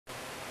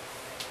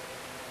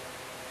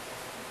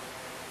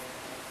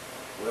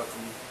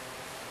Welcome.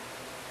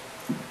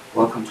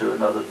 Welcome to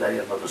another day,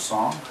 another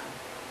song.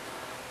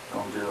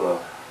 Gonna do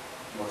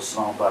another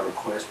song by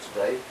request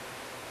today. A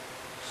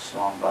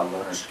song by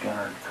Lynyrd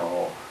Skynyrd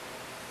called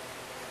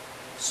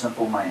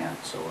Simple Man.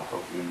 So I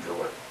hope you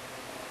enjoy it.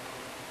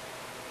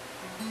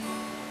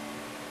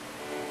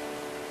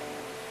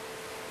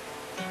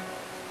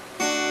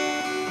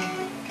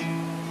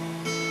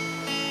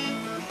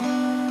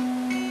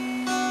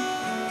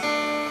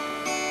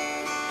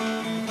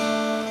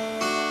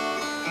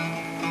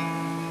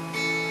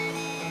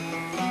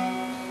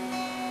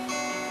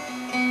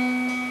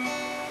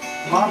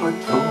 Mama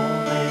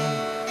told me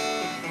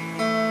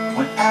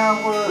when I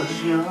was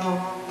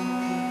young,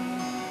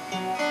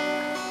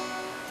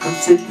 come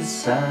sit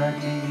beside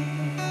me,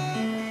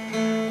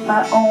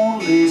 my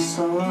only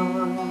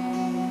son,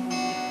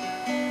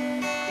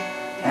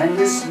 and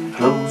listen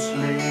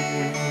closely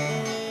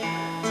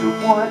to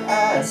what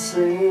I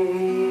say.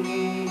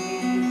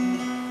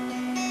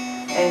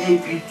 And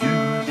if you do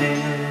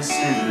this,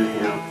 it'll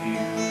help you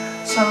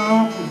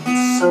some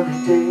sunny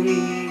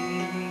day.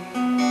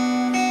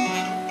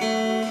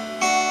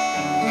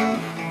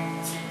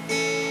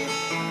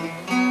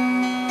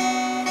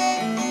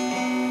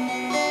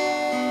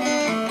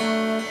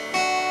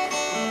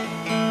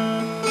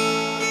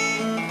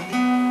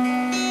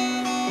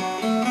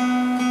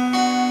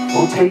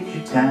 Oh, take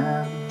your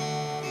time,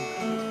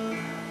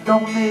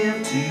 don't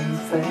live too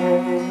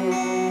fast.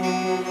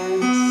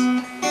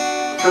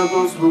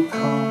 Troubles will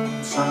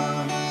come,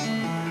 son,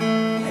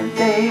 and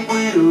they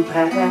will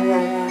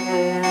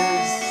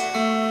pass.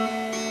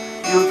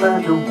 You'll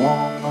find a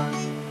woman,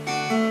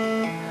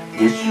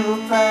 yes,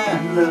 you'll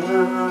find love.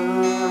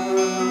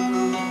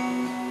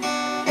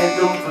 And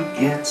don't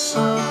forget,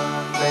 son,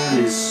 there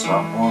is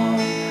someone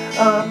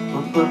up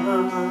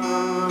above.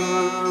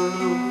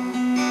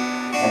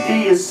 And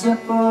be a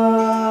simple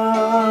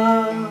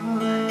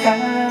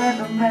kind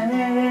of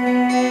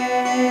man.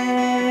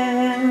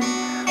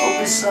 Oh,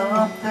 be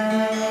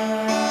something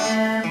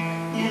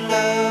you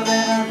love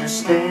and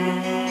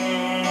understand.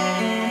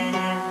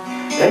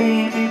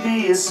 Baby,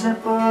 be a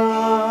simple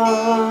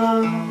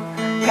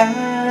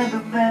kind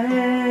of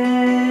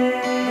man.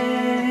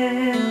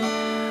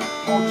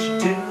 Won't you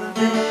do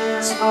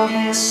this for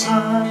me,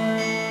 son,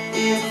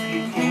 if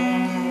you can?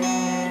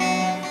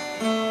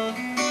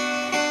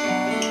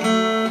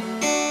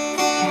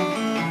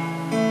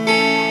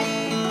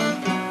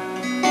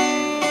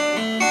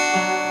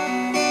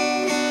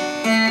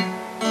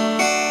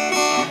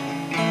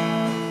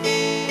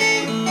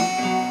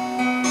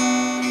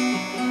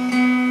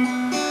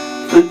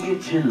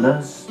 Forget your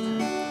lust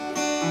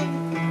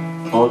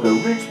for the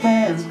rich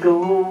man's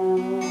gold.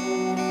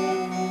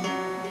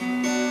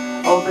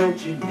 All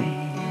that you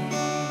need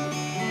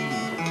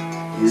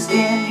is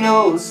in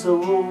your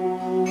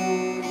soul.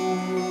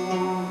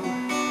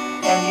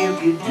 And you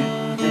can do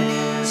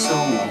this,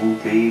 oh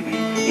baby,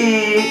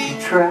 if you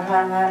try.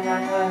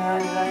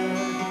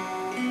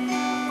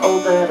 All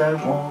that I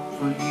want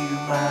for you,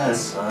 my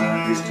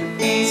son, is to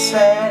be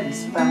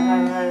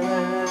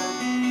satisfied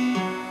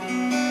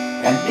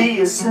and be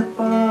a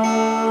simple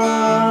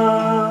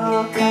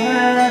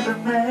kind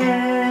of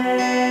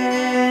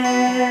man.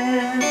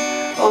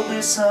 Oh,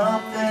 be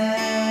something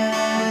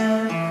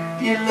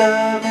you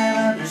love and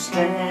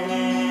understand.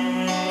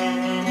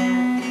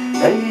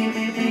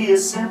 Baby, be a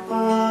simple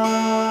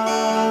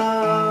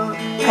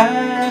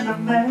kind of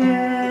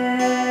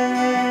man.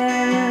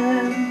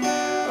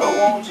 Oh,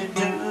 won't you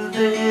do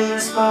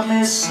this for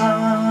me,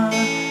 son,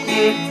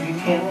 if you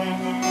can?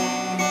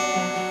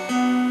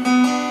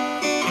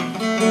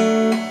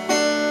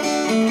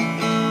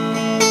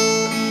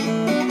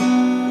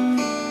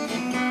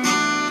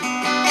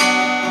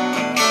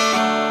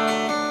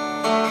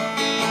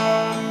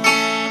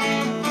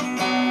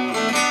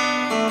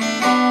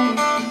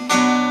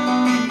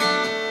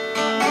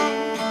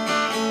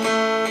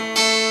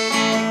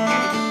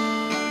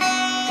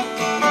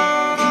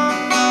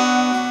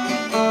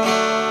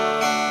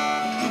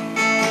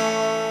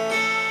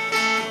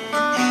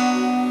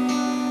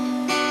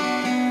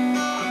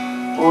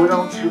 Oh,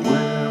 don't you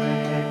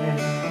worry,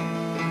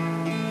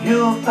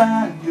 you'll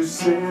find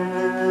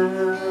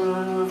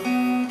yourself.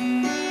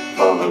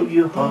 Follow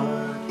your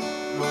heart,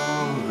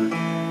 Lord,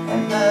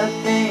 and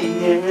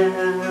nothing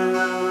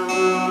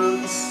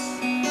else.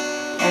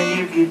 And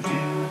you can do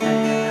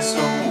this,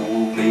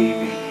 oh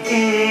baby,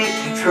 if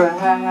you try.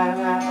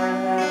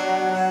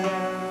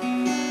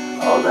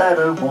 All that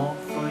I want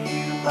for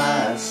you,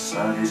 my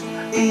son, is to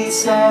be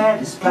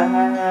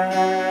satisfied.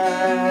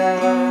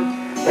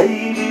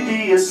 Baby,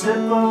 be a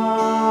simple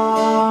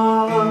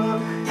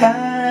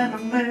kind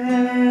of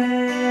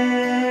man.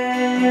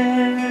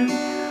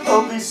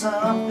 Oh, be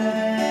something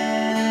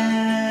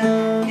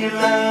you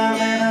love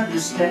and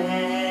understand.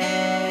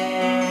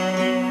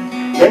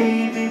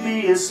 Baby,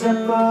 be a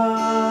simple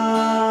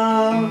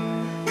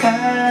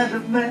kind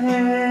of man.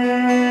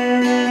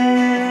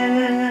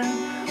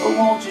 Oh,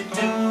 won't you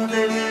do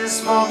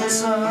this for me,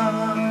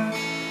 son,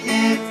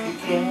 if you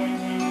can?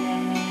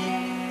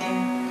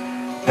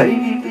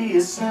 Baby, be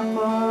a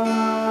simple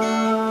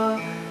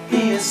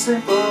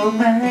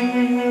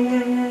man.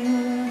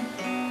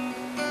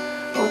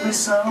 Oh, be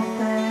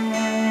something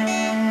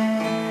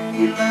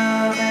you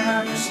love and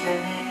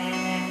understand.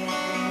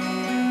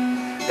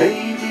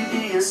 Baby,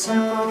 be a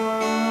simple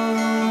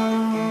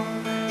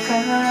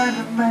kind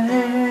of man.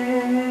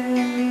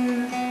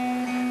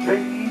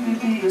 Baby,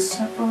 be a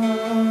simple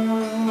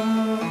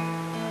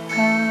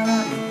kind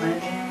of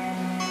man.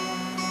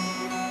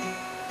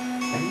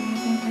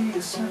 Baby, be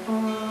a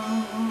simple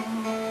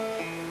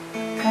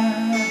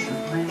kind of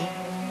man.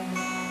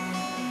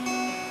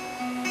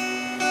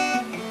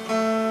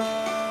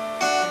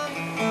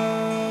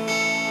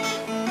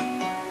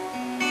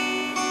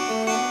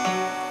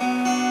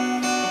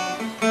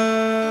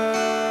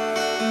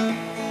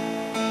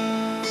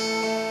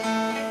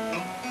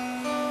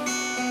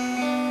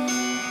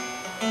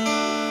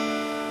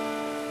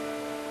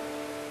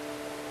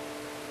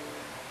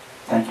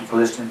 Thank you for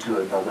listening to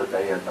Another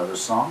Day, Another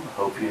Song. I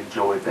hope you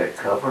enjoyed that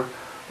cover,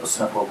 A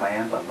Simple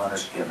Man by Lynyrd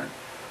Skynyrd.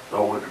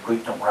 Lord, when the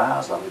creek don't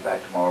rise, I'll be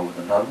back tomorrow with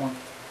another one.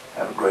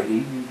 Have a great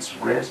evening, get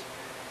some rest.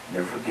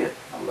 Never forget,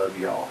 I love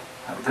you all.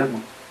 Have a good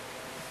one.